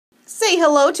Say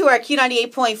hello to our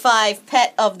Q98.5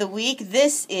 Pet of the Week.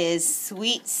 This is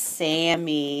sweet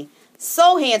Sammy.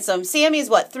 So handsome. Sammy is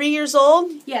what, 3 years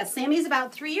old? Yes, Sammy's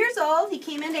about 3 years old. He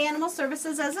came into Animal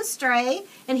Services as a stray,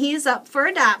 and he is up for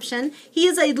adoption. He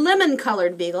is a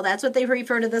lemon-colored beagle. That's what they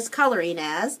refer to this coloring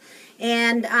as.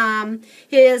 And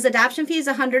his adoption fee is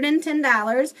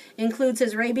 $110. Includes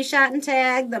his rabies shot and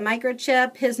tag, the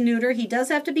microchip, his neuter. He does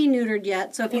have to be neutered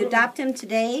yet, so if you adopt him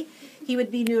today, he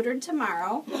would be neutered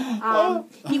tomorrow.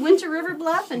 He went to River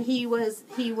Bluff, and he was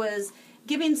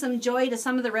giving some joy to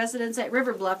some of the residents at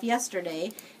River Bluff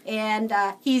yesterday, and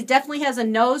he definitely has a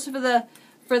nose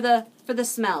for the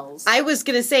smells. I was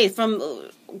gonna say,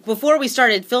 from before we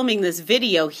started filming this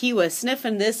video, he was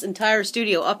sniffing this entire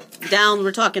studio up, down.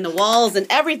 We're talking the walls and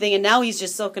everything, and now he's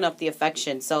just soaking up the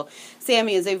affection. So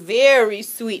Sammy is a very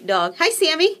sweet dog. Hi,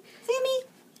 Sammy.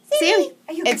 Sammy.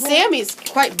 Are you a good And boy? Sammy's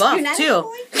quite buff You're not too. a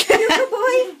good boy? You're a good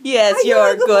boy? Yes, Are you you're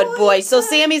a a good good boy. So boy?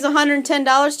 Sammy's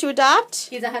 $110 to adopt.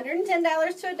 He's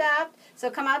 $110 to adopt. So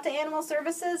come out to Animal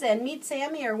Services and meet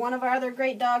Sammy or one of our other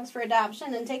great dogs for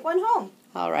adoption and take one home.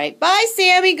 All right. Bye,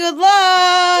 Sammy. Good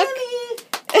luck. Sammy!